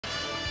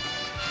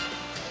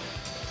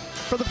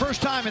For the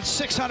first time in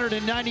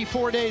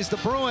 694 days, the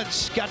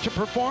Bruins got to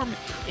perform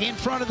in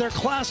front of their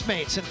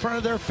classmates, in front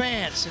of their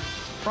fans, in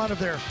front of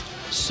their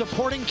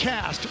supporting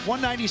cast.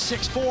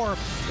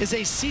 196.4 is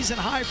a season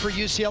high for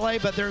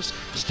UCLA, but there's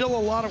still a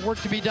lot of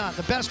work to be done.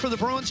 The best for the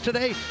Bruins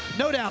today,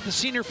 no doubt, the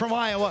senior from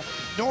Iowa,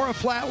 Norah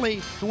Flatley,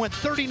 who went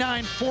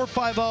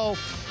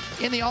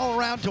 39.450 in the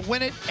all-around to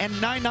win it, and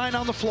 9.9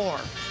 on the floor.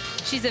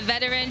 She's a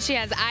veteran. She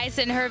has ice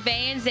in her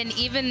veins, and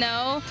even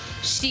though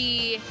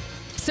she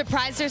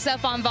surprised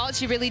herself on vault,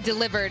 she really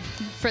delivered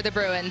for the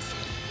Bruins.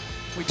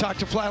 We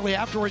talked to Flatley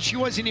afterwards. She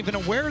wasn't even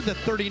aware that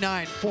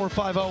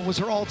 39.450 was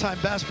her all-time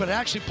best, but it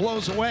actually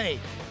blows away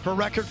her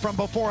record from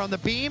before on the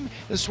beam.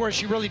 This is where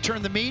she really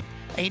turned the meet,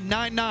 a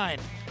 9.9.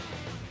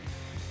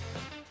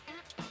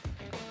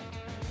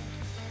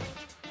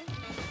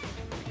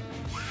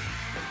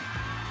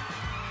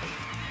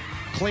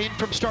 Clean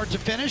from start to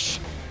finish,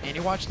 and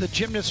you watch the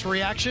gymnast's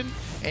reaction,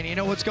 and you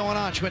know what's going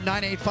on. She went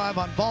 9.85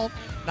 on vault,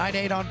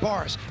 9.8 on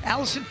bars.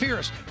 Alysen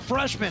Fears,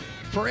 freshman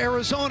for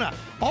Arizona,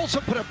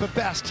 also put up a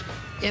best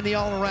in the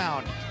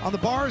all-around. On the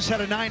bars, had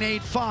a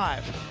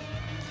 9.85.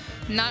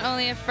 Not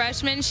only a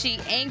freshman, she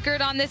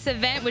anchored on this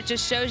event, which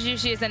just shows you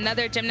she is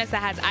another gymnast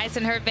that has ice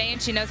in her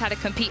veins. She knows how to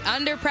compete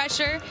under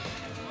pressure.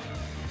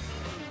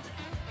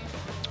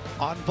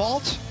 On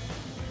vault,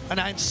 a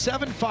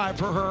 9.75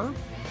 for her.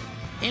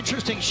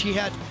 Interesting, she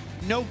had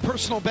no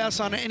personal best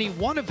on any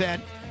one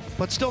event,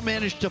 but still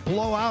managed to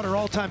blow out her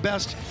all-time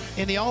best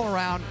in the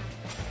all-around.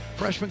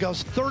 Freshman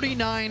goes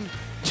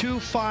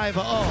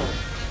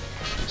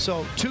 39.250.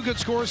 So two good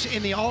scores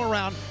in the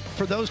all-around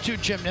for those two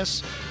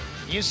gymnasts.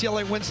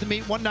 UCLA wins the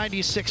meet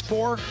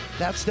 196.4.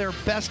 That's their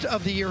best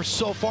of the year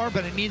so far,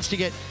 but it needs to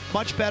get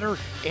much better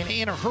and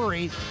in a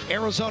hurry.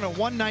 Arizona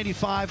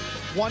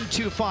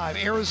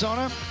 195.125.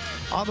 Arizona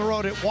on the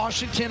road at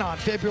Washington on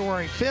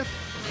February 5th.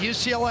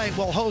 UCLA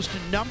will host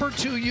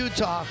 #2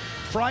 Utah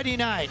Friday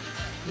night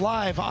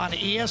live on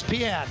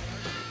ESPN.